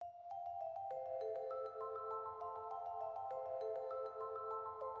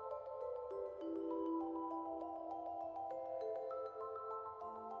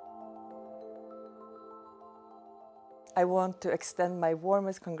I want to extend my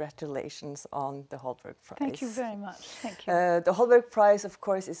warmest congratulations on the Holberg Prize. Thank you very much. Thank you. The Holberg Prize, of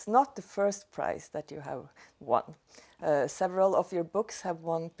course, is not the first prize that you have won. Several of your books have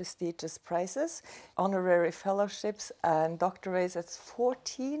won prestigious prizes, honorary fellowships and doctorates at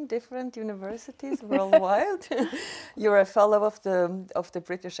 14 different universities worldwide. You're a fellow of the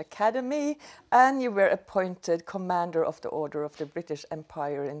British Academy, and you were appointed Commander of the Order of the British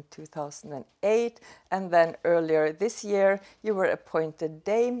Empire in 2008, and then earlier this year you were appointed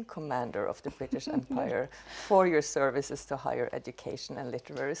Dame Commander of the British Empire for your services to higher education and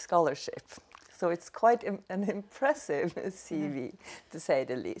literary scholarship. So it's quite an impressive CV, to say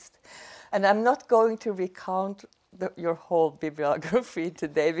the least. And I'm not going to recount your whole bibliography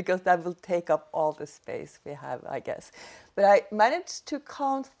today, because that will take up all the space we have, I guess. But I managed to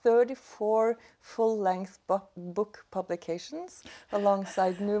count 34 full-length book publications,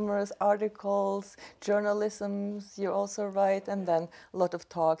 alongside numerous articles, journalisms you also write, and then a lot of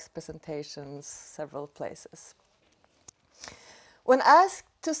talks, presentations, several places. When asked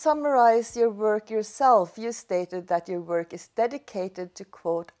to summarize your work yourself, you stated that your work is dedicated to,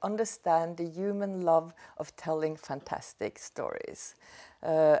 quote, understand the human love of telling fantastic stories.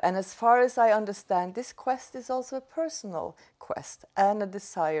 And as far as I understand, this quest is also a personal quest and a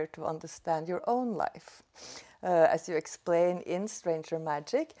desire to understand your own life. As you explain in Stranger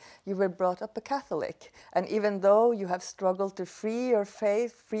Magic, you were brought up a Catholic, and even though you have struggled to free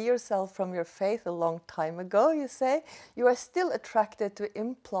yourself from your faith a long time ago, you say, you are still attracted to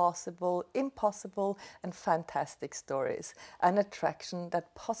implausible, impossible, and fantastic stories, an attraction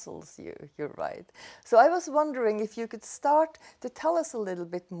that puzzles you, you write. So I was wondering if you could start to tell us a little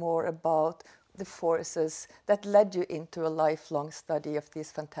bit more about the forces that led you into a lifelong study of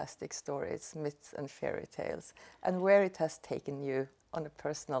these fantastic stories, myths and fairy tales, and where it has taken you on a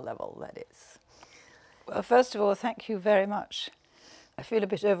personal level, that is. Well, first of all, thank you very much. I feel a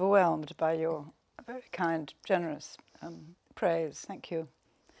bit overwhelmed by your very kind, generous praise. Thank you.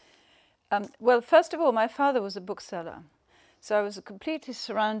 Well, first of all, my father was a bookseller, so I was completely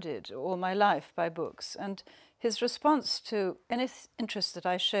surrounded all my life by books, and his response to any interest that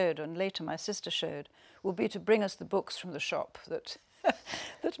I showed, and later my sister showed, will be to bring us the books from the shop that,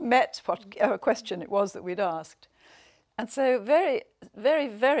 that met what question it was that we'd asked. And so very, very,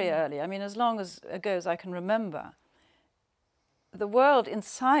 very early, I mean, as long ago as I can remember, the world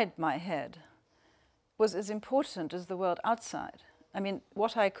inside my head was as important as the world outside. I mean,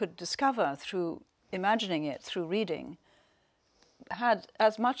 what I could discover through imagining it, through reading, had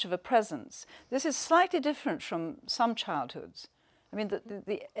as much of a presence. This is slightly different from some childhoods. I mean,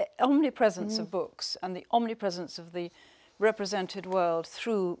 the omnipresence of books and the omnipresence of the represented world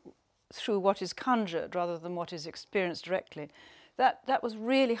through what is conjured rather than what is experienced directly, that was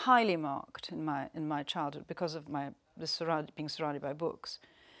really highly marked in my childhood because of being surrounded by books.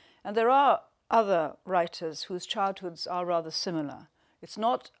 And there are other writers whose childhoods are rather similar. It's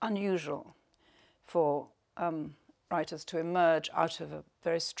not unusual for writers to emerge out of a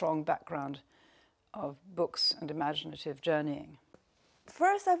very strong background of books and imaginative journeying.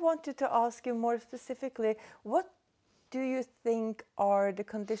 First, I wanted to ask you more specifically, what do you think are the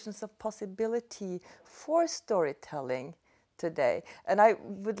conditions of possibility for storytelling today? And I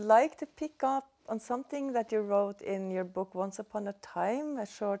would like to pick up on something that you wrote in your book Once Upon a Time, a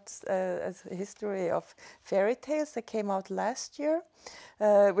short history of fairy tales that came out last year,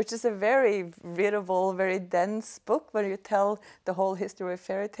 which is a very readable, very dense book where you tell the whole history of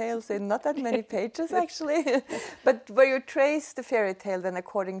fairy tales in not that many pages actually, but where you trace the fairy tale then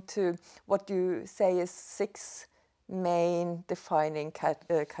according to what you say is 6 main defining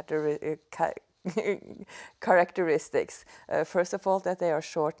characteristics. First of all, that they are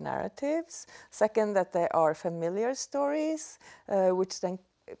short narratives. Second, that they are familiar stories, which then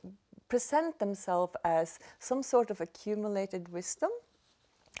present themselves as some sort of accumulated wisdom.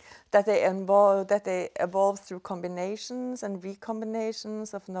 That they evolve through combinations and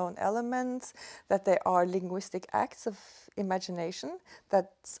recombinations of known elements, that they are linguistic acts of imagination,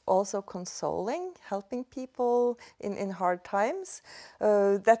 that's also consoling, helping people in hard times,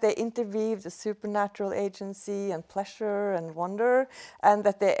 that they interweave the supernatural agency and pleasure and wonder, and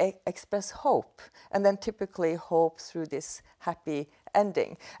that they express hope, and then typically hope through this happy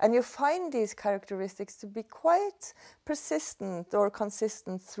ending. And you find these characteristics to be quite persistent or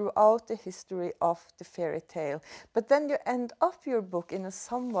consistent throughout the history of the fairy tale. But then you end up your book in a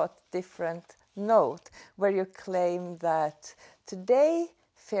somewhat different note, where you claim that today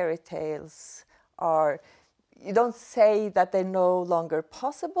fairy tales are, you don't say that they're no longer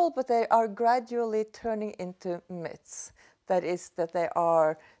possible, but they are gradually turning into myths. That is, that they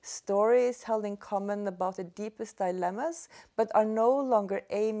are stories held in common about the deepest dilemmas, but are no longer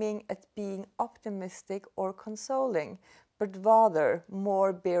aiming at being optimistic or consoling, but rather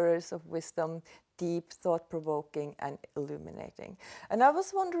more bearers of wisdom, deep, thought-provoking, and illuminating. And I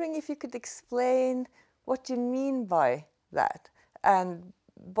was wondering if you could explain what you mean by that, and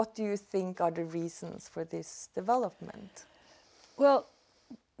what do you think are the reasons for this development? Well,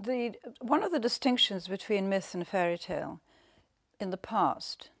 one of the distinctions between myth and fairy tale in the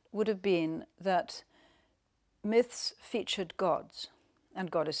past would have been that myths featured gods and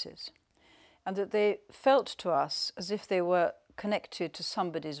goddesses, and that they felt to us as if they were connected to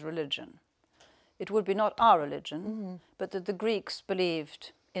somebody's religion. It would be not our religion, but that the Greeks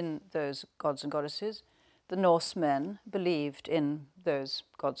believed in those gods and goddesses, the Norsemen believed in those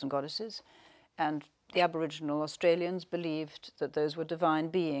gods and goddesses, and the Aboriginal Australians believed that those were divine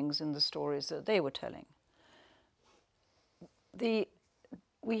beings in the stories that they were telling. We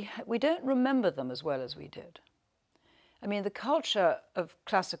don't remember them as well as we did. I mean, the culture of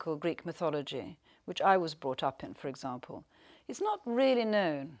classical Greek mythology, which I was brought up in, for example, is not really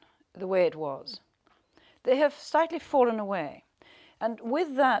known the way it was. They have slightly fallen away. And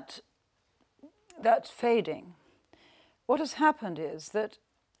with that fading, what has happened is that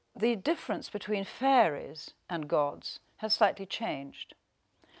the difference between fairies and gods has slightly changed.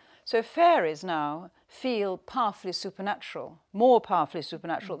 So fairies now feel powerfully supernatural, more powerfully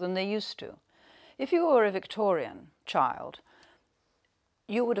supernatural than they used to. If you were a Victorian child,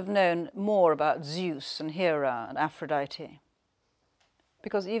 you would have known more about Zeus and Hera and Aphrodite,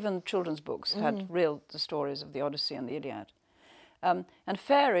 because even children's books had the stories of the Odyssey and the Iliad. And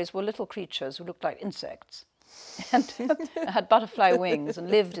fairies were little creatures who looked like insects and had butterfly wings and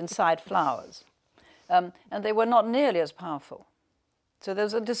lived inside flowers. And they were not nearly as powerful. So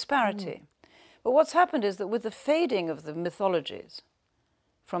there's a disparity. But what's happened is that with the fading of the mythologies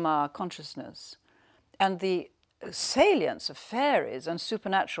from our consciousness and the salience of fairies and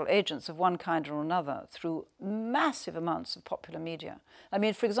supernatural agents of one kind or another through massive amounts of popular media. I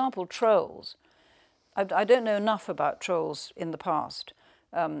mean, for example, trolls. I don't know enough about trolls in the past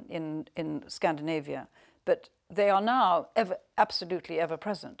in Scandinavia, but they are now absolutely ever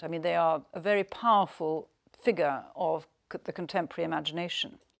present. I mean, they are a very powerful figure of the contemporary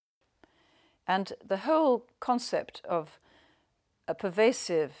imagination. And the whole concept of a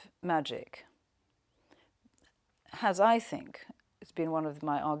pervasive magic has, I think, it's been one of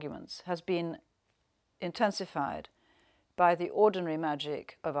my arguments, has been intensified by the ordinary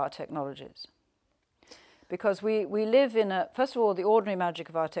magic of our technologies. Because we live in first of all, the ordinary magic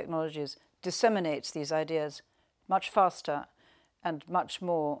of our technologies disseminates these ideas much faster and much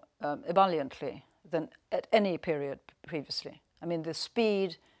more ebulliently than at any period previously. I mean, the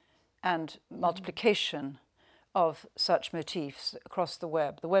speed and multiplication of such motifs across the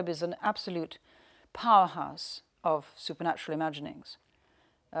web. The web is an absolute powerhouse of supernatural imaginings.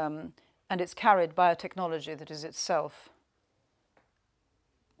 And it's carried by a technology that is itself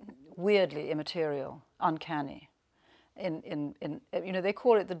weirdly immaterial, uncanny. They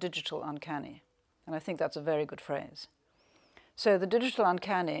call it the digital uncanny, and I think that's a very good phrase. So the digital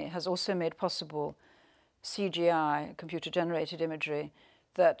uncanny has also made possible CGI, computer-generated imagery,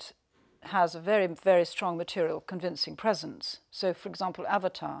 that has a very, very strong material convincing presence. So, for example,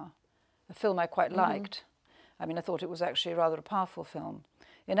 Avatar, a film I quite liked. I mean, I thought it was actually rather a powerful film.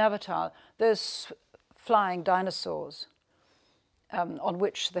 In Avatar, those flying dinosaurs on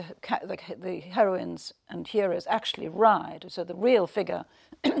which the heroines and heroes actually ride. So the real figure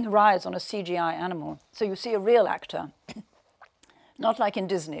rides on a CGI animal. So you see a real actor, not like in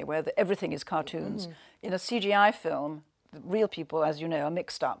Disney where everything is cartoons. In a CGI film, the real people, as you know, are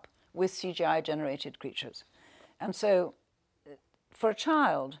mixed up with CGI-generated creatures. And so for a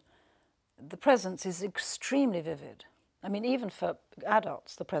child, the presence is extremely vivid. I mean, even for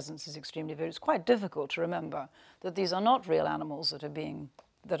adults, the presence is extremely vivid. It's quite difficult to remember that these are not real animals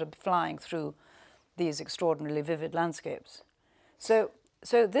that are flying through these extraordinarily vivid landscapes. So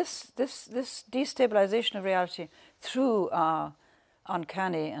this destabilization of reality through our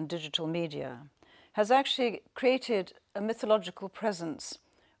uncanny and digital media has actually created a mythological presence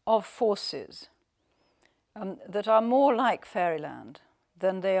of forces that are more like fairyland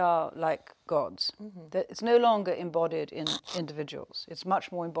than they are like gods. It's no longer embodied in individuals. It's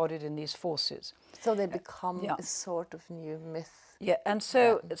much more embodied in these forces. So they become a sort of new myth. Yeah, and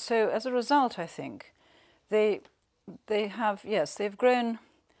so as a result, I think, they've grown.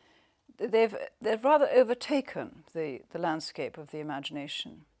 They've rather overtaken the landscape of the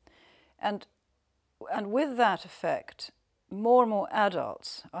imagination, and with that effect, more and more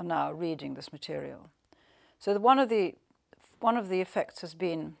adults are now reading this material. So one of the one of the effects has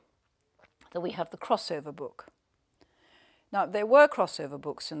been that we have the crossover book. Now, there were crossover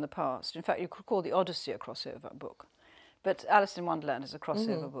books in the past. In fact, you could call the Odyssey a crossover book. But Alice in Wonderland is a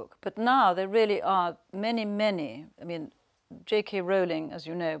crossover book. But now there really are many, many. I mean, J.K. Rowling, as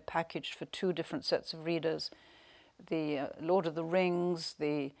you know, packaged for 2 different sets of readers. The Lord of the Rings,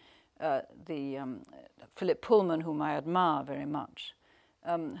 the Philip Pullman, whom I admire very much,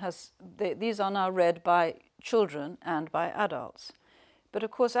 these are now read by children and by adults. But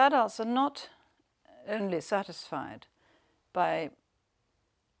of course, adults are not only satisfied by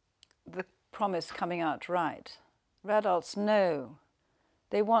the promise coming out right. Adults know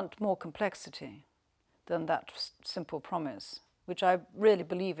they want more complexity than that simple promise, which I really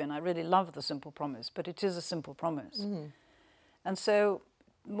believe in. I really love the simple promise, but it is a simple promise. And so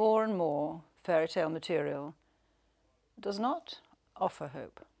more and more fairy tale material does not offer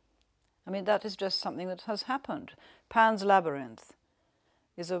hope. I mean, that is just something that has happened. Pan's Labyrinth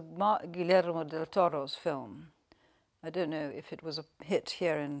is a Guillermo del Toro's film. I don't know if it was a hit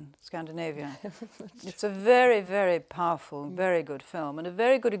here in Scandinavia. It's a very, very powerful, very good film, and a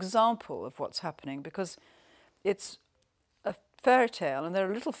very good example of what's happening, because it's a fairy tale, and there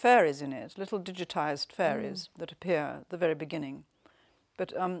are little fairies in it, little digitized fairies that appear at the very beginning.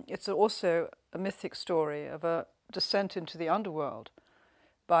 But it's also a mythic story of a descent into the underworld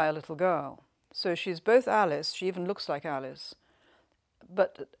by a little girl. So she's both Alice, she even looks like Alice,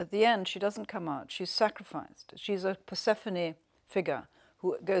 but at the end she doesn't come out, she's sacrificed. She's a Persephone figure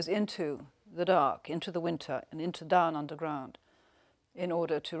who goes into the dark, into the winter, and down underground in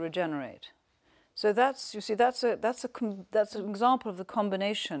order to regenerate. So that's, you see, that's an example of the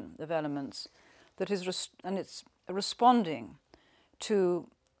combination of elements that is, and it's responding to,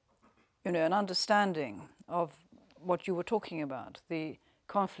 you know, an understanding of what you were talking about, the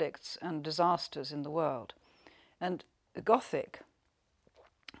conflicts and disasters in the world. And the Gothic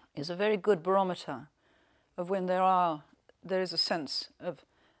is a very good barometer of when there is a sense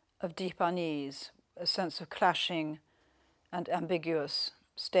of deep unease, a sense of clashing and ambiguous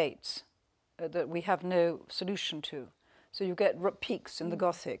states that we have no solution to. So you get peaks in the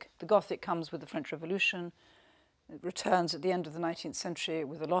Gothic. The Gothic comes with the French Revolution. It returns at the end of the 19th century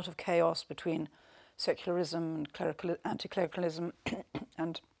with a lot of chaos between secularism and anti-clericalism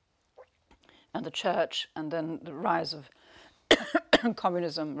and the church, and then the rise of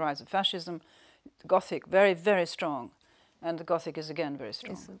communism, rise of fascism. The Gothic, very, very strong. And the Gothic is again very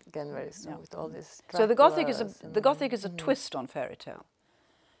strong. It's again very strong with all this. So the Gothic is a twist on fairy tale.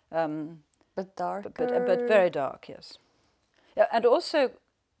 But darker. But very dark, yes. Yeah, and also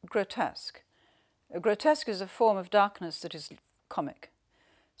grotesque. Grotesque is a form of darkness that is comic.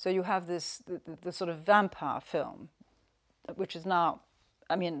 So you have this, the sort of vampire film, which is now,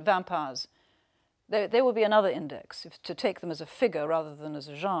 I mean, vampires, there will be another index, to take them as a figure rather than as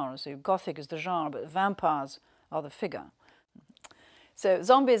a genre. So Gothic is the genre, but vampires are the figure. So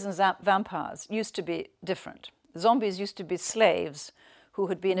zombies and vampires used to be different. Zombies used to be slaves who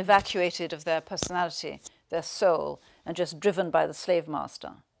had been evacuated of their personality, their soul, and just driven by the slave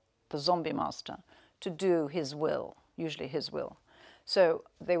master, the zombie master, to do his will, usually his will. So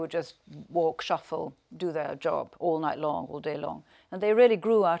they would just walk, shuffle, do their job all night long, all day long. And they really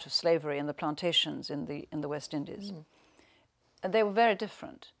grew out of slavery in the plantations in the West Indies. And they were very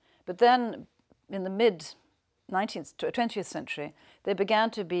different. But then in the mid-19th to 20th century, they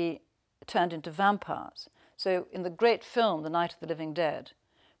began to be turned into vampires. So in the great film, The Night of the Living Dead,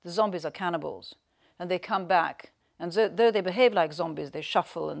 the zombies are cannibals. And they come back. And so, though they behave like zombies, they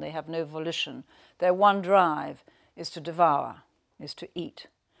shuffle and they have no volition. Their one drive is to devour, is to eat.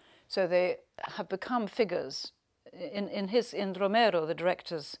 So they have become figures. In Romero, the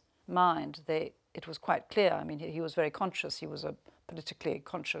director's mind, it was quite clear. I mean, he was very conscious. He was a politically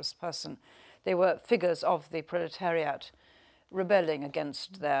conscious person. They were figures of the proletariat rebelling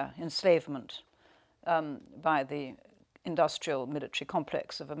against their enslavement by the industrial military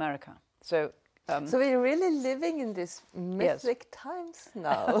complex of America. So we're really living in these mythic times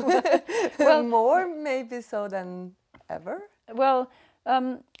now. Well, more maybe so than ever. Well,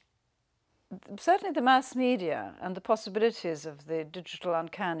 certainly the mass media and the possibilities of the digital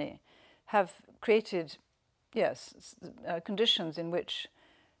uncanny have created, yes, conditions in which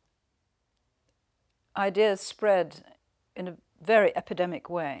ideas spread in a very epidemic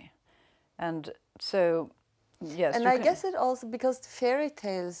way. And so, yes. And I guess it also, because fairy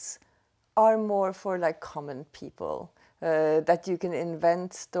tales are more for like common people, that you can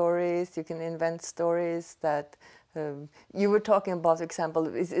invent stories that You were talking about, for example,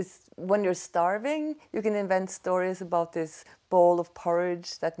 is when you're starving, you can invent stories about this bowl of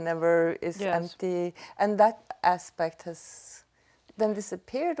porridge that never is empty, and that aspect has then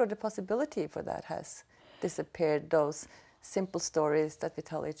disappeared, or the possibility for that has disappeared. Those simple stories that we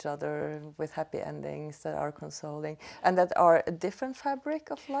tell each other with happy endings that are consoling and that are a different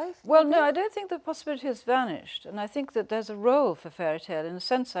fabric of life? Well, no, I don't think the possibility has vanished, and I think that there's a role for fairy tale. In a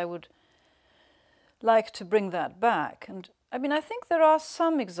sense, I would like to bring that back. And I mean, I think there are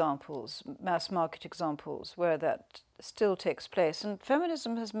some examples, mass market examples, where that still takes place, and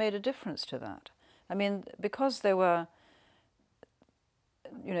feminism has made a difference to that. I mean, because there were,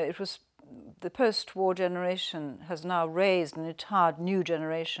 you know, it was the post-war generation has now raised an entire new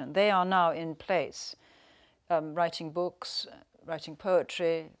generation. They are now in place, writing books, writing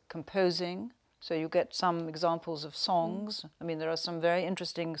poetry, composing. So you get some examples of songs. I mean, there are some very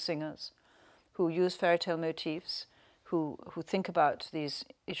interesting singers who use fairy tale motifs, who think about these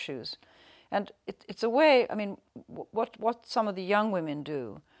issues. And it's a way, I mean, what some of the young women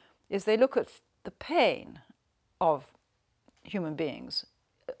do is they look at the pain of human beings,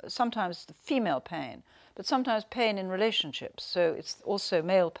 sometimes the female pain, but sometimes pain in relationships. So it's also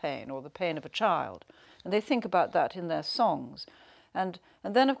male pain or the pain of a child. And they think about that in their songs. And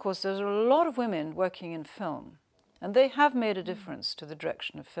then, of course, there's a lot of women working in film, and they have made a difference to the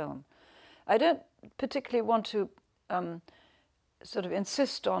direction of film. I don't particularly want to sort of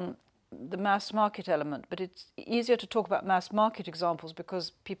insist on the mass market element, but it's easier to talk about mass market examples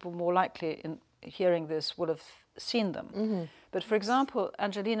because people more likely in hearing this will have seen them. Mm-hmm. But for example,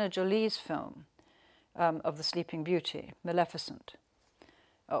 Angelina Jolie's film of The Sleeping Beauty, Maleficent,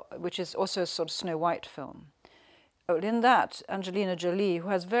 which is also a sort of Snow White film. In that, Angelina Jolie, who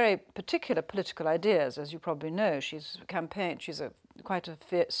has very particular political ideas, as you probably know, she's quite a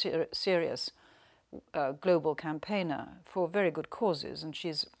serious global campaigner for very good causes, and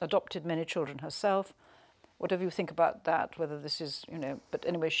she's adopted many children herself. Whatever you think about that, whether this is, you know, but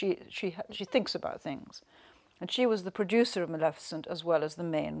anyway, she thinks about things. And she was the producer of Maleficent as well as the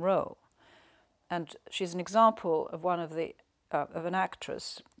main role. And she's an example of of an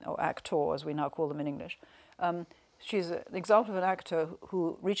actress, or actor as we now call them in English. She's an example of an actor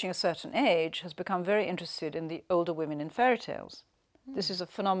who, reaching a certain age, has become very interested in the older women in fairy tales. Mm. This is a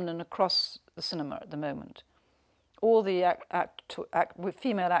phenomenon across the cinema at the moment. All the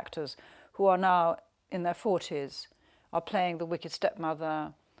female actors who are now in their 40s are playing the wicked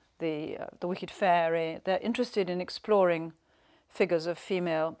stepmother, the wicked fairy. They're interested in exploring figures of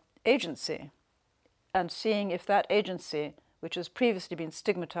female agency and seeing if that agency, which has previously been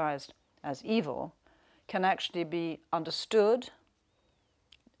stigmatized as evil, can actually be understood,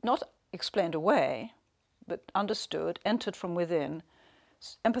 not explained away, but understood, entered from within,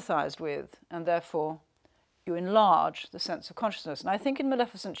 empathized with, and therefore you enlarge the sense of consciousness. And I think in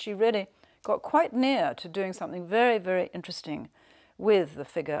Maleficent she really got quite near to doing something very, very interesting with the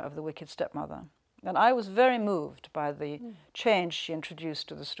figure of the wicked stepmother. And I was very moved by the change she introduced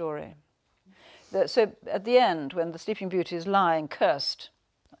to the story. So at the end, when the Sleeping Beauty is lying cursed,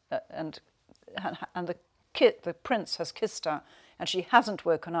 and the prince has kissed her, and she hasn't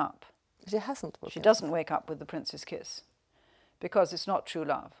woken up. She hasn't woken up. She doesn't wake up with the prince's kiss, because it's not true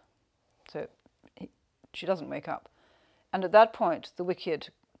love. So she doesn't wake up. And at that point, the wicked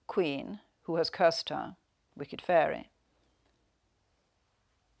queen, who has cursed her, wicked fairy,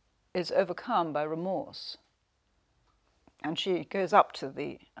 is overcome by remorse. And she goes up to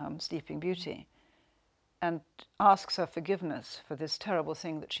the Sleeping Beauty and asks her forgiveness for this terrible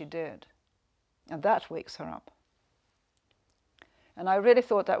thing that she did. And that wakes her up. And I really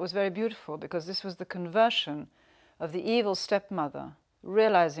thought that was very beautiful, because this was the conversion of the evil stepmother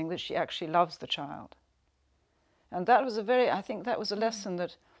realizing that she actually loves the child. And that was I think that was a lesson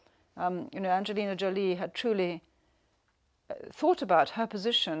that, Angelina Jolie had truly thought about her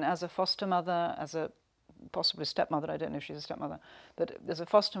position as a foster mother, as a possibly stepmother. I don't know if she's a stepmother, but as a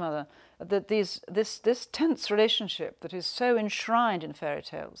foster mother, that this tense relationship that is so enshrined in fairy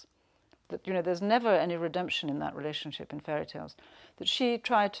tales, that there's never any redemption in that relationship in fairy tales, that she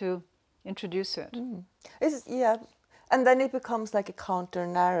tried to introduce it. And then it becomes like a counter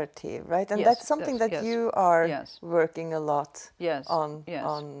narrative, right? And that's something that you are working a lot on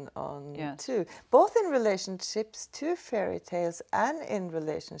too, both in relationships to fairy tales and in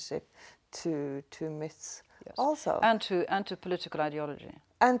relationship to myths also, and to political ideology.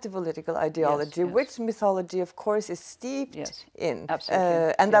 And to political ideology, which mythology, of course, is steeped in.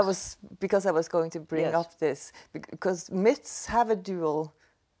 Absolutely. And that was because I was going to bring up this, because myths have a dual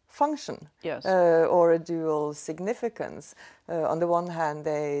function, or a dual significance. On the one hand,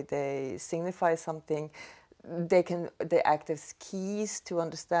 they signify something they act as keys to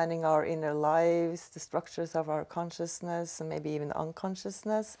understanding our inner lives, the structures of our consciousness, and maybe even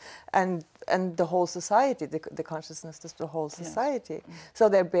unconsciousness, and the whole society, the consciousness of the whole society. Yes. So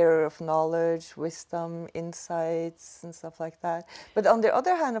they're bearer of knowledge, wisdom, insights, and stuff like that. But on the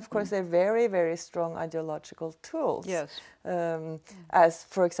other hand, of course, they're very, very strong ideological tools. Yes. As,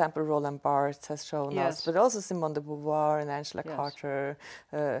 for example, Roland Barthes has shown yes. us, but also Simone de Beauvoir and Angela yes. Carter,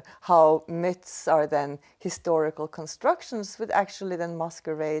 how myths are then historical constructions, which actually then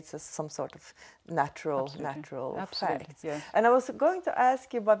masquerades as some sort of natural fact. Yes. And I was going to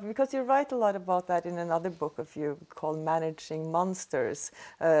ask you about, because you write a lot about that in another book of you called Managing Monsters,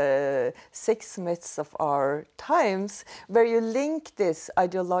 6 Myths of Our Times, where you link this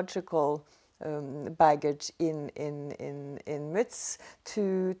ideological baggage in myths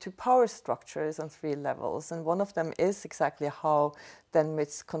to power structures on 3 levels. And one of them is exactly how then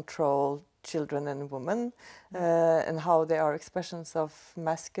myths control children and women, and how they are expressions of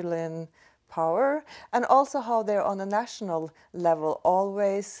masculine power, and also how they're on a national level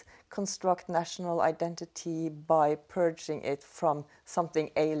always construct national identity by purging it from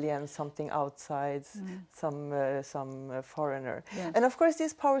something alien, something outside, some foreigner. Yes. And of course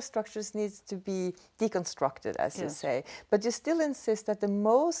these power structures need to be deconstructed, as you say, but you still insist that the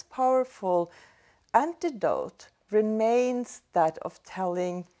most powerful antidote remains that of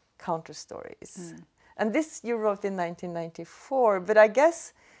telling counter stories. And this you wrote in 1994, but I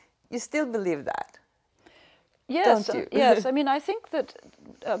guess you still believe that. Yes, don't you? Yes. I mean, I think that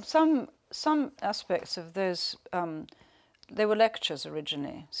some aspects of those, they were lectures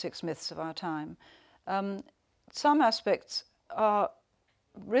originally, 6 Myths of Our Time. Some aspects are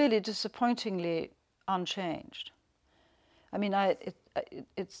really disappointingly unchanged. I mean, I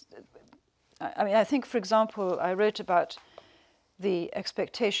think, for example, I wrote about the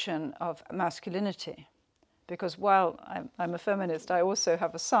expectation of masculinity, because while I'm a feminist, I also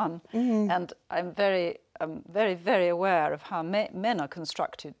have a son, and I'm very, very aware of how men are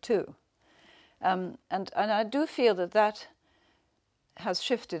constructed too. And I do feel that has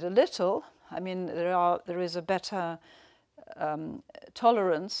shifted a little. I mean, there is a better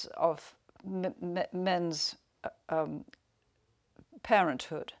tolerance of men's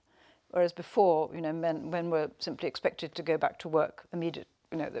parenthood, whereas before, men were simply expected to go back to work immediately.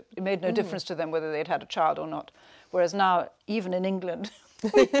 It made no difference to them whether they'd had a child or not. Whereas now, even in England,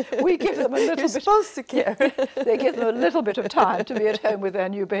 we give them a little bit. You're supposed to care. They give them a little bit of time to be at home with their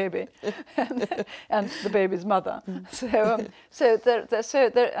new baby, and the baby's mother. So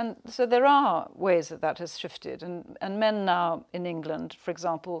there are ways that has shifted, and men now in England, for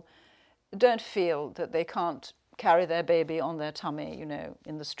example, don't feel that they can't carry their baby on their tummy,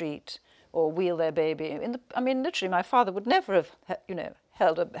 in the street, or wheel their baby. Literally, my father would never have,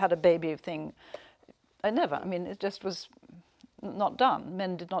 had a baby thing. It just was not done.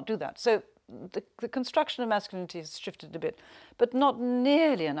 Men did not do that. So the construction of masculinity has shifted a bit, but not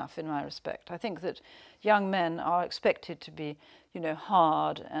nearly enough in my respect. I think that young men are expected to be,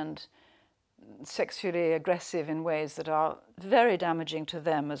 hard and sexually aggressive in ways that are very damaging to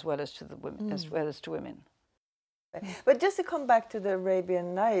them as well as to the women, as well as to women. But just to come back to the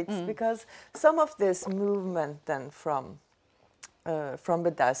Arabian Nights, because some of this movement then from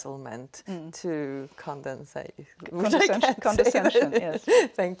bedazzlement to condensation, yes.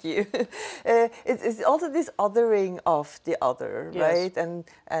 Thank you. It's also this othering of the other, right?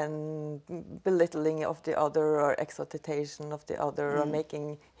 And belittling of the other, or exotitation of the other, or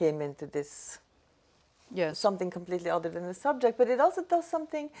making him into this something completely other than the subject. But it also does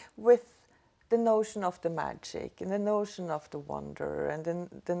something with the notion of the magic, and the notion of the wonder, and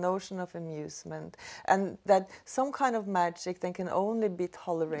the notion of amusement, and that some kind of magic then can only be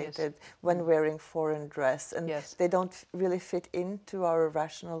tolerated when wearing foreign dress, and they don't really fit into our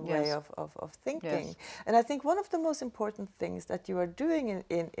rational way of thinking. And I think one of the most important things that you are doing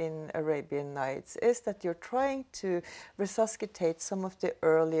in Arabian Nights is that you're trying to resuscitate some of the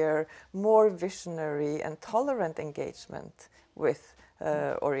earlier, more visionary and tolerant engagement with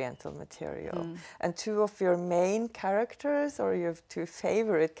Oriental material. And 2 of your main characters, or your 2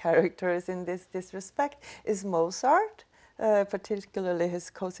 favorite characters in this respect, is Mozart, particularly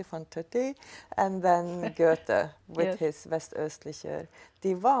his Così fan tutte, and then Goethe with his Westöstlicher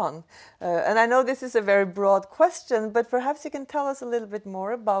Divan. And I know this is a very broad question, but perhaps you can tell us a little bit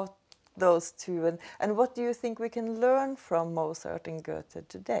more about those 2, and what do you think we can learn from Mozart and Goethe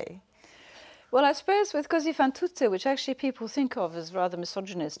today? Well, I suppose with Così fan tutte, which actually people think of as rather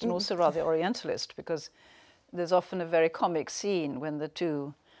misogynist and also rather Orientalist, because there's often a very comic scene when the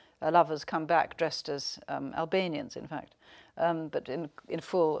 2 lovers come back dressed as Albanians, in fact, but in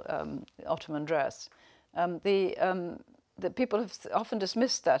full Ottoman dress. The people have often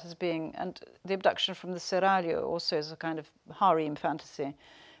dismissed that as being, and the abduction from the Seraglio also is a kind of harem fantasy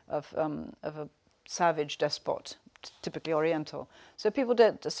of a savage despot, typically Oriental. So people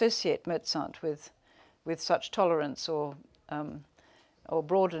don't associate Mozart with such tolerance or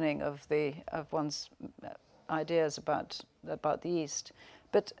broadening of one's ideas about the East.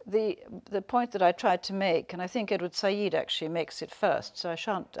 But the point that I tried to make, and I think Edward Said actually makes it first, so I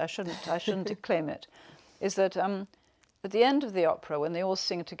shouldn't claim it, is that at the end of the opera, when they all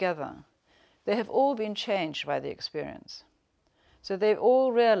sing together, they have all been changed by the experience. So they've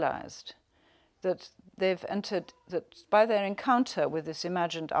all realized that they've entered, that by their encounter with this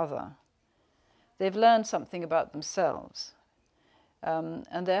imagined other, they've learned something about themselves,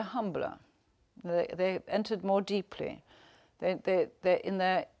 and they're humbler. They entered more deeply. They're in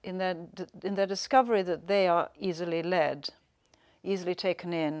their discovery that they are easily led, easily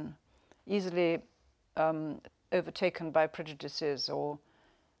taken in, easily overtaken by prejudices or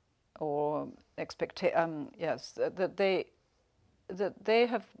yes, that they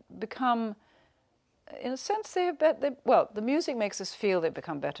have become, in a sense, the music makes us feel they've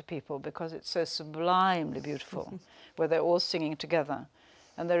become better people because it's so sublimely beautiful, where they're all singing together,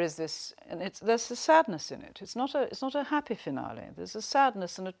 and there is this, and there's a sadness in it. It's not a happy finale. There's a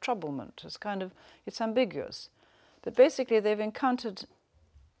sadness and a troublement. It's ambiguous, but basically they've encountered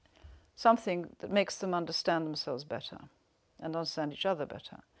something that makes them understand themselves better and understand each other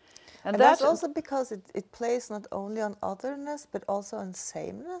better. And that's also because it plays not only on otherness, but also on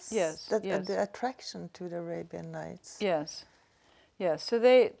sameness. Yes, yes. The attraction to the Arabian Nights. Yes, yes. So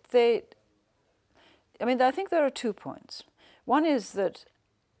I think there are 2 points. One is that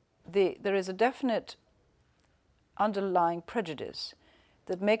there is a definite underlying prejudice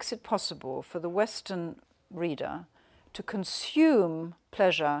that makes it possible for the Western reader to consume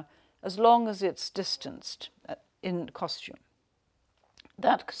pleasure as long as it's distanced in costume.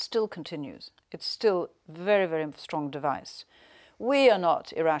 That still continues. It's still a very, very strong device. We are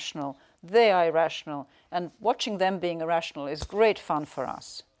not irrational, they are irrational, and watching them being irrational is great fun for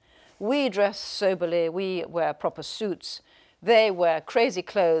us. We dress soberly, we wear proper suits, they wear crazy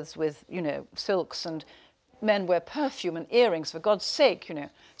clothes with, silks, and men wear perfume and earrings, for God's sake,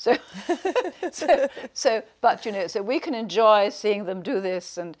 So, so we can enjoy seeing them do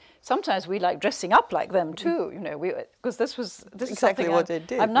this, and sometimes we like dressing up like them too, because this is exactly what they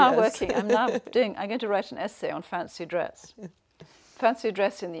did. I'm now working. I'm going to write an essay on fancy dress. Fancy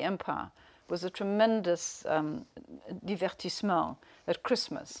dress in the Empire was a tremendous divertissement at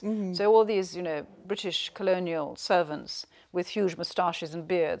Christmas. Mm-hmm. So all these, British colonial servants with huge moustaches and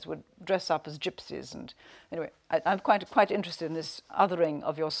beards would dress up as gypsies. And anyway, I'm quite interested in this othering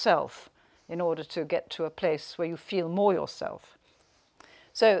of yourself in order to get to a place where you feel more yourself.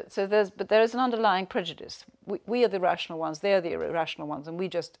 So there is an underlying prejudice. We are the rational ones, they are the irrational ones, and we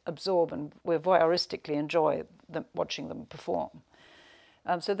just absorb and we voyeuristically enjoy watching them perform.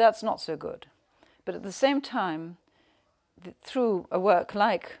 So that's not so good. But at the same time, through a work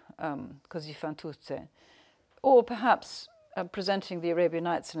like Così fan tutte, or perhaps presenting the Arabian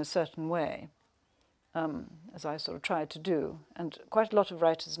Nights in a certain way, as I sort of tried to do, and quite a lot of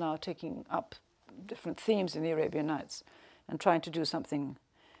writers now are taking up different themes in the Arabian Nights and trying to do something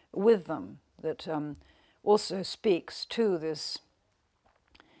with them that also speaks to this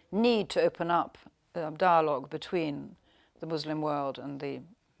need to open up dialogue between the Muslim world and the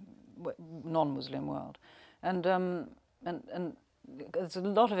non-Muslim world. And there's a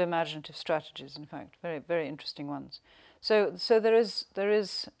lot of imaginative strategies, in fact, very, very interesting ones. So there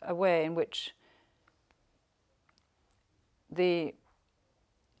is a way in which the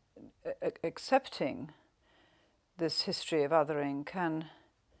accepting this history of othering can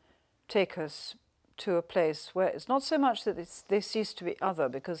take us to a place where it's not so much that they cease to be other,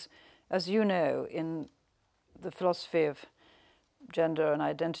 because, as you know, in the philosophy of gender and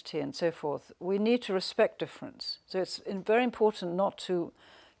identity and so forth, we need to respect difference. So it's very important not to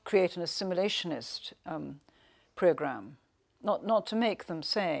create an assimilationist program, not to make them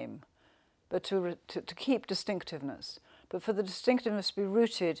same, but to keep distinctiveness, but for the distinctiveness to be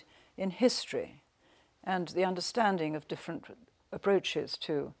rooted in history and the understanding of different approaches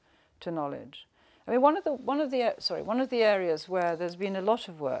to knowledge. I mean, one of the areas where there's been a lot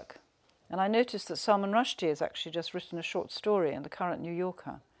of work, and I noticed that Salman Rushdie has actually just written a short story in the current New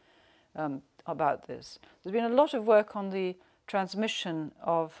Yorker about this. There's been a lot of work on the transmission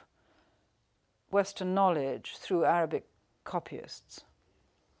of Western knowledge through Arabic copyists,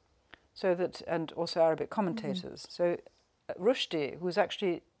 so that, and also Arabic commentators. Mm-hmm. So Rushdie, who's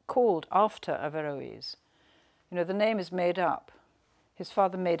actually called after Averroes, the name is made up. His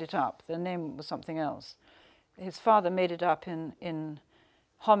father made it up. Their name was something else. His father made it up in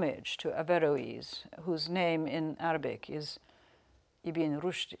homage to Averroes, whose name in Arabic is Ibn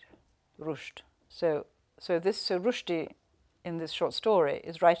Rushd. So Rushdie, in this short story,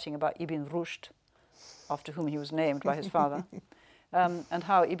 is writing about Ibn Rushd, after whom he was named by his father, and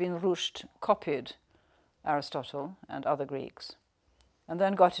how Ibn Rushd copied Aristotle and other Greeks, and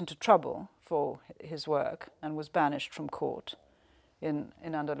then got into trouble for his work and was banished from court in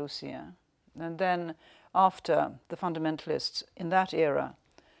Andalusia. And then, after the fundamentalists in that era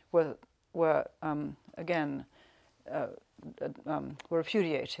were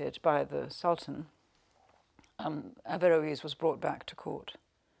repudiated by the Sultan, Averroes was brought back to court.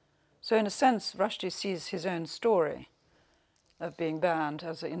 So, in a sense, Rushdie sees his own story of being banned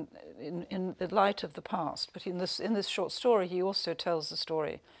as in the light of the past. But in this short story, he also tells the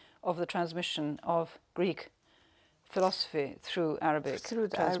story of the transmission of Greek philosophy through Arabic. Through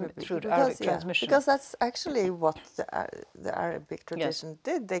Arabic transmission. Because that's actually what the Arabic tradition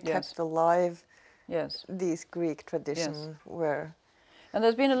did. They kept alive these Greek traditions where and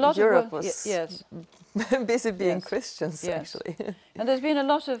there's been a lot Europe of was busy being Christians, actually. And there's been a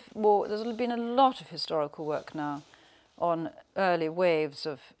lot of historical work now on early waves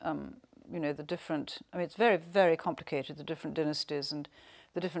of the different. I mean, it's very, very complicated, the different dynasties and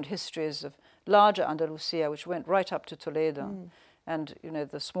the different histories of larger Andalusia, which went right up to Toledo, and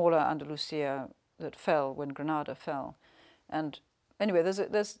the smaller Andalusia that fell when Granada fell. And anyway,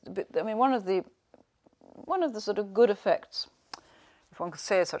 one of the sort of good effects, if one could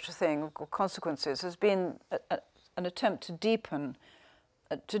say such a thing, or consequences, has been an attempt to deepen.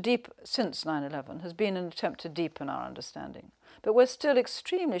 Since 9/11 has been an attempt to deepen our understanding. But we're still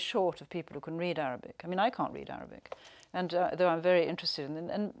extremely short of people who can read Arabic. I mean, I can't read Arabic, and though I'm very interested in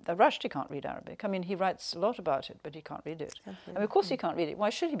it, and Rushdie can't read Arabic. I mean, he writes a lot about it, but he can't read it. I mean, of course he can't read it. Why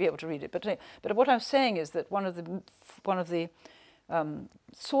should he be able to read it? But what I'm saying is that one of the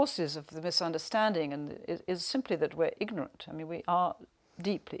sources of the misunderstanding is simply that we're ignorant. I mean, we are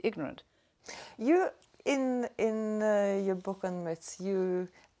deeply ignorant. In your book on myths, you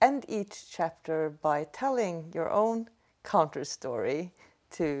end each chapter by telling your own counter story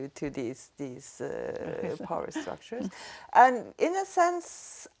to these power structures, and in a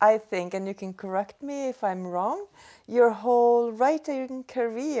sense, I think, and you can correct me if I'm wrong, your whole writing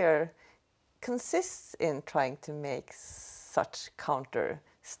career consists in trying to make such counter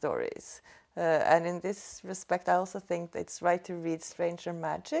stories. And in this respect, I also think that it's right to read Stranger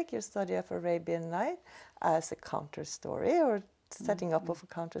Magic, your study of Arabian Night, as a counter story or setting up of a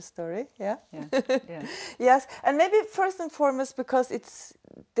counter story. Yeah. Yes, and maybe first and foremost because it's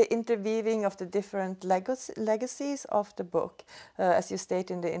the interweaving of the different legacies of the book. As you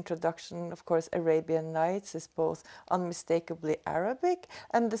state in the introduction, of course, Arabian Nights is both unmistakably Arabic,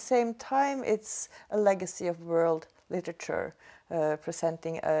 and at the same time, it's a legacy of world literature.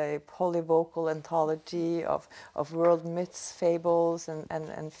 Presenting a polyvocal anthology of world myths, fables,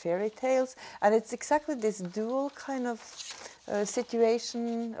 and fairy tales. And it's exactly this dual kind of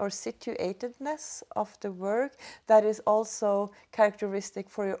situation or situatedness of the work that is also characteristic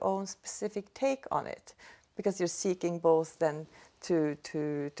for your own specific take on it. Because you're seeking both then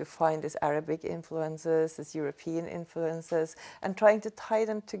to find these Arabic influences, these European influences, and trying to tie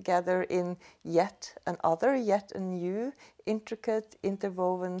them together in yet a new, intricate,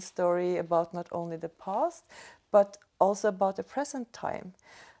 interwoven story about not only the past, but also about the present time.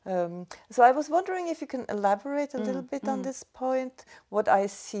 So I was wondering if you can elaborate a little bit on this point, what I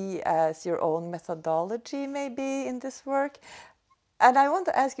see as your own methodology maybe in this work. And I want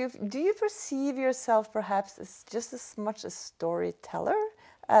to ask you, do you perceive yourself perhaps as just as much a storyteller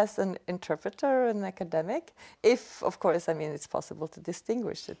as an interpreter, an academic? If, of course, I mean, it's possible to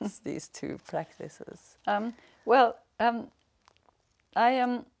distinguish these two practices. I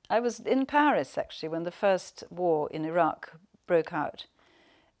was in Paris, actually, when the first war in Iraq broke out.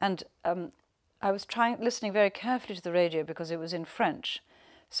 And I was listening very carefully to the radio because it was in French.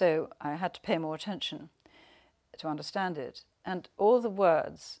 So I had to pay more attention to understand it. And all the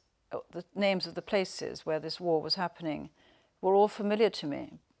words, the names of the places where this war was happening were all familiar to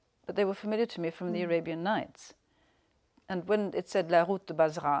me. But they were familiar to me from the Arabian Nights. And when it said La Route de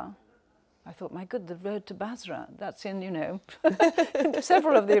Basra, I thought, my God, the road to Basra, that's in,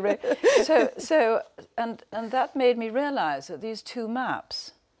 several of the and that made me realize that these two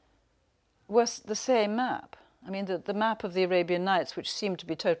maps were the same map. I mean, the map of the Arabian Nights, which seemed to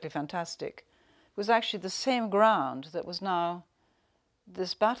be totally fantastic, was actually the same ground that was now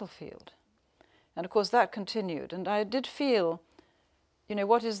this battlefield. And of course that continued. And I did feel,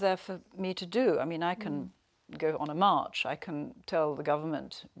 what is there for me to do? I mean, I can go on a march. I can tell the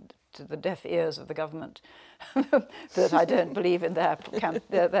government, to the deaf ears of the government, that I don't believe in their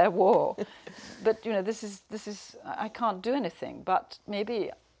war. But this is I can't do anything. But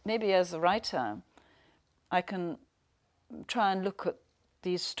maybe as a writer, I can try and look at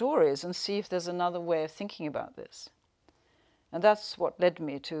these stories and see if there's another way of thinking about this. And that's what led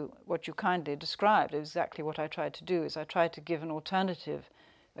me to what you kindly described. Exactly what I tried to do is I tried to give an alternative,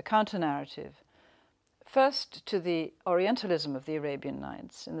 a counter-narrative, first to the Orientalism of the Arabian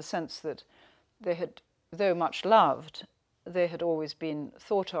Nights, in the sense that they had, though much loved, they had always been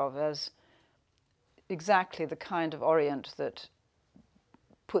thought of as exactly the kind of Orient that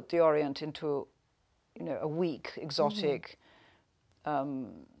put the Orient into, a weak, exotic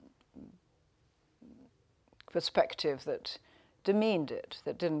perspective that demeaned it,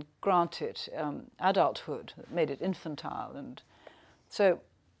 that didn't grant it adulthood, that made it infantile, and so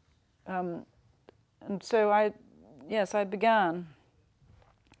I began,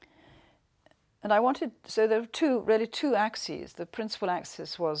 and I wanted. So there were two axes. The principal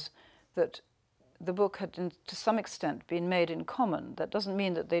axis was that the book had, to some extent, been made in common. That doesn't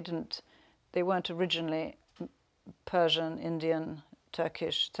mean that they weren't originally Persian, Indian,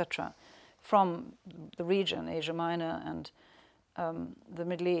 Turkish, etc., from the region, Asia Minor and the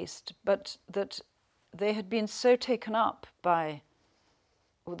Middle East, but that they had been so taken up by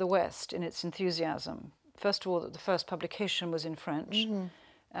the West in its enthusiasm. First of all, that the first publication was in French,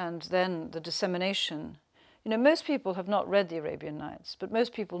 and then the dissemination. Most people have not read the Arabian Nights, but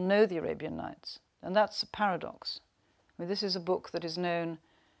most people know the Arabian Nights, and that's a paradox. I mean, this is a book that is known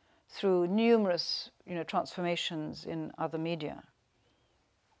through numerous, transformations in other media,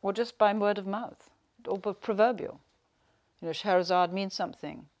 or just by word of mouth, or proverbial. Shahrazad means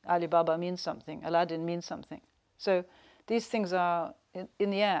something, Ali Baba means something, Aladdin means something. So these things are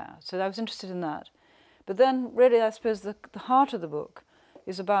in the air. So I was interested in that. But then, really, I suppose the heart of the book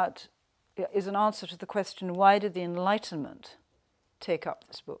is an answer to the question, why did the Enlightenment take up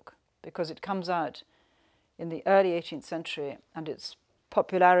this book? Because it comes out in the early 18th century, and its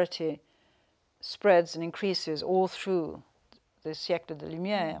popularity spreads and increases all through the siècle de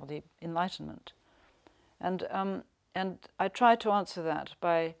lumière, the Enlightenment. And I try to answer that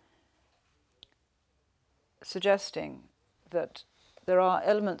by suggesting that there are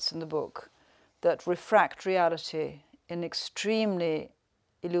elements in the book that refract reality in extremely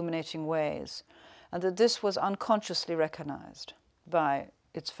illuminating ways, and that this was unconsciously recognized by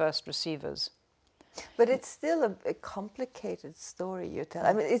its first receivers. But it's still a complicated story you tell.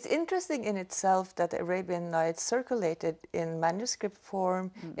 I mean, it's interesting in itself that the Arabian Nights circulated in manuscript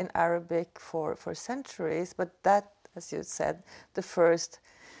form in Arabic for centuries, but that, as you said, the first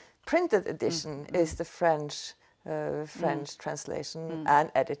printed edition is the French translation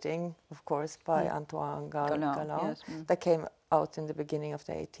and editing, of course, by Antoine Galland, yes. That came out in the beginning of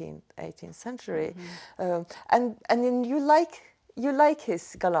the 18th century. And then you like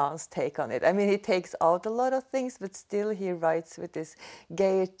his Galland's take on it. I mean, he takes out a lot of things, but still he writes with this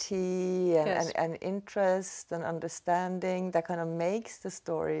gaiety and interest and understanding that kind of makes the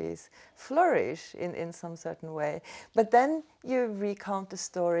stories flourish in some certain way. But then you recount the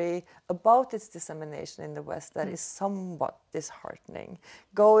story about its dissemination in the West that is somewhat disheartening,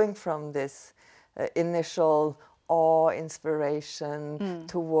 going from this initial awe, inspiration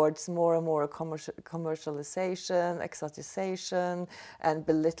towards more and more commercialization, exoticization, and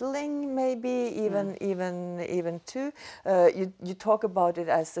belittling, maybe even too. You talk about it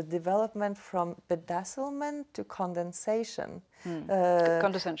as a development from bedazzlement to condensation.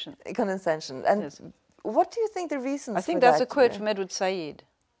 Condescension. And yes. What do you think the reasons? I think for that's that? a quote from Edward Said.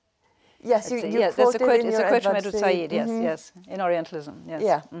 Yes, that's a quote. It's a quote from Edward Said. Yes, in Orientalism. Yes.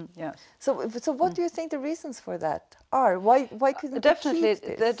 Yeah. Yes. So what do you think the reasons for that are? Why couldn't they keep this?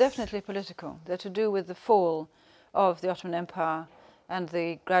 They're definitely political. They're to do with the fall of the Ottoman Empire and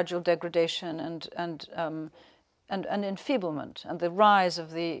the gradual degradation and enfeeblement and the rise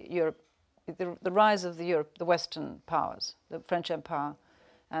of the Western powers, the French Empire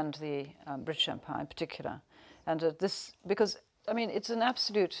and the British Empire in particular, and this because I mean it's an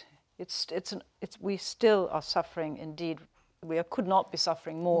absolute. We still are suffering. Indeed, we could not be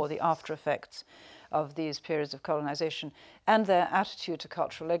suffering more the after effects of these periods of colonization and their attitude to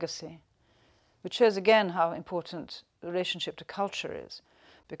cultural legacy, which shows again how important the relationship to culture is,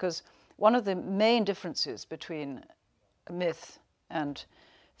 because one of the main differences between myth and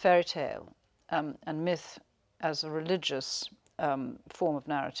fairy tale, and myth as a religious form of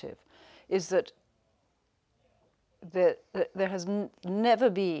narrative, is that there has never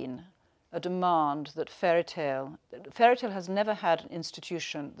been a demand that fairy tale has never had an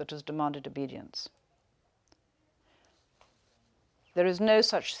institution that has demanded obedience. There is no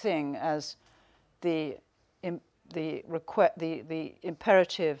such thing as the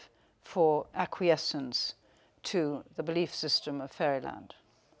imperative for acquiescence to the belief system of fairyland.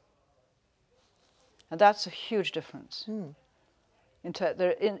 And that's a huge difference. And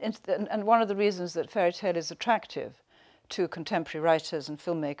one of the reasons that fairy tale is attractive to contemporary writers and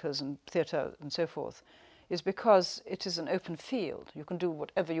filmmakers and theatre and so forth is because it is an open field. You can do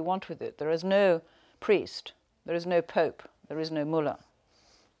whatever you want with it. There is no priest, there is no pope, there is no mullah.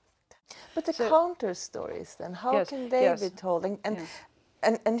 But the counter stories then, how can they be told?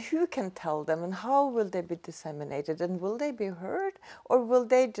 And who can tell them, and how will they be disseminated, and will they be heard, or will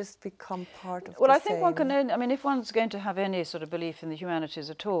they just become part of Well, I think one can only, I mean, if one's going to have any sort of belief in the humanities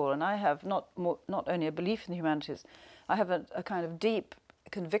at all, and I have not only a belief in the humanities, I have a kind of deep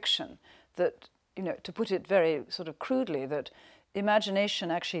conviction that, you know, to put it very sort of crudely, that imagination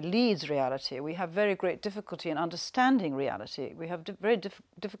actually leads reality. We have very great difficulty in understanding reality. We have very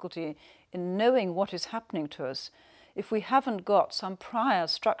difficulty in knowing what is happening to us if we haven't got some prior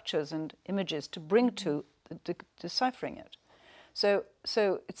structures and images to bring to deciphering it. So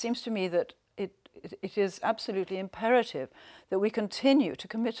it seems to me that it is absolutely imperative that we continue to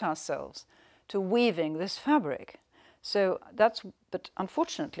commit ourselves to weaving this fabric. But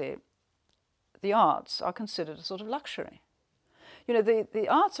unfortunately, the arts are considered a sort of luxury. You know, the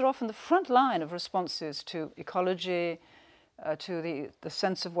arts are often the front line of responses to ecology, to the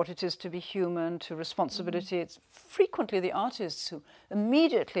sense of what it is to be human, to responsibility. It's frequently the artists who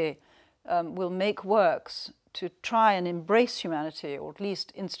immediately will make works to try and embrace humanity, or at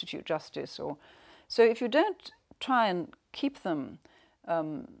least institute justice. So if you don't try and keep them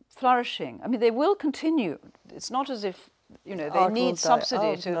flourishing, I mean, they will continue. It's not as if, you know, they need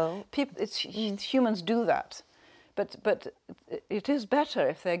subsidy to people. Humans do that, but it is better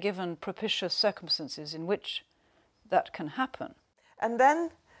if they're given propitious circumstances in which that can happen. And then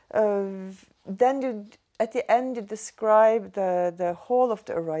you, at the end, you describe the whole of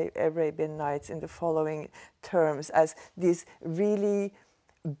the Arabian Nights in the following terms as these really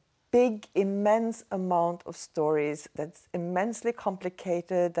big, immense amount of stories that's immensely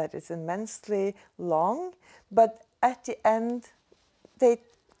complicated, that is immensely long, but at the end they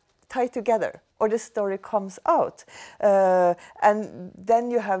tie together, or the story comes out. And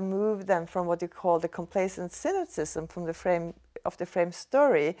then you have moved them from what you call the complacent cynicism from the frame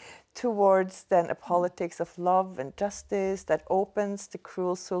story towards then a politics of love and justice that opens the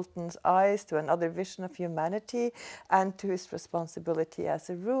cruel sultan's eyes to another vision of humanity and to his responsibility as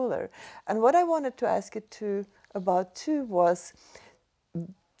a ruler. And what I wanted to ask you about too was,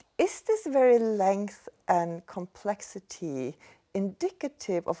 is this very length and complexity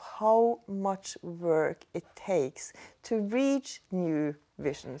indicative of how much work it takes to reach new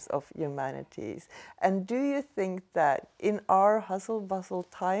visions of humanities? And do you think that in our hustle-bustle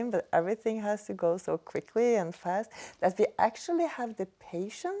time, that everything has to go so quickly and fast, that we actually have the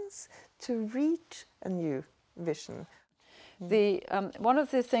patience to reach a new vision? One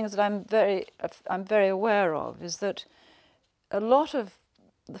of the things that I'm very aware of is that a lot of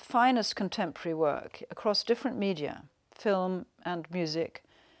the finest contemporary work across different media, film and music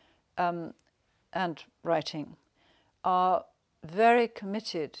and writing, are very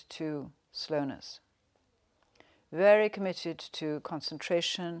committed to slowness, very committed to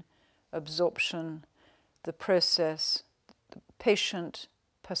concentration, absorption, the process, the patient,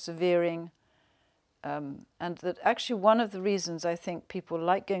 persevering, and that actually one of the reasons I think people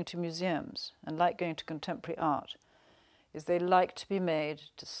like going to museums and like going to contemporary art is they like to be made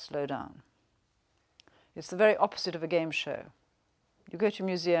to slow down. It's the very opposite of a game show. You go to a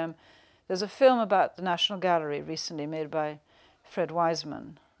museum, there's a film about the National Gallery recently made by Fred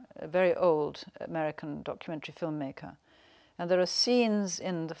Wiseman, a very old American documentary filmmaker. And there are scenes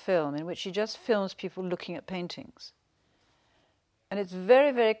in the film in which he just films people looking at paintings. And it's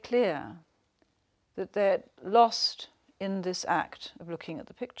very, very clear that they're lost in this act of looking at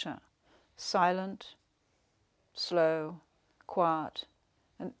the picture. Silent, slow, quiet,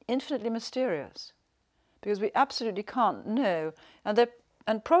 and infinitely mysterious. Because we absolutely can't know,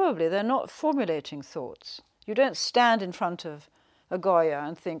 and probably they're not formulating thoughts. You don't stand in front of a Goya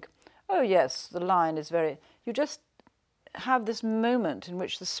and think, oh yes, the line is very... You just have this moment in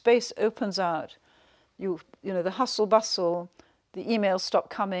which the space opens out. You know, the hustle bustle, the emails stop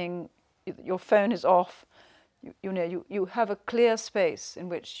coming, your phone is off. You have a clear space in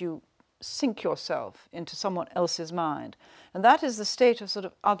which you sink yourself into someone else's mind. And that is the state of sort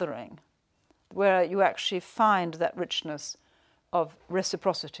of othering, where you actually find that richness of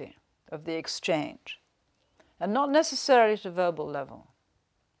reciprocity, of the exchange, and not necessarily at a verbal level.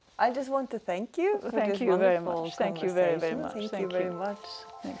 I just want to thank you for Thank this you very wonderful much. Thank you very, very conversation. much. Thank you very much.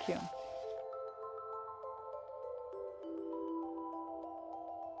 Thank you.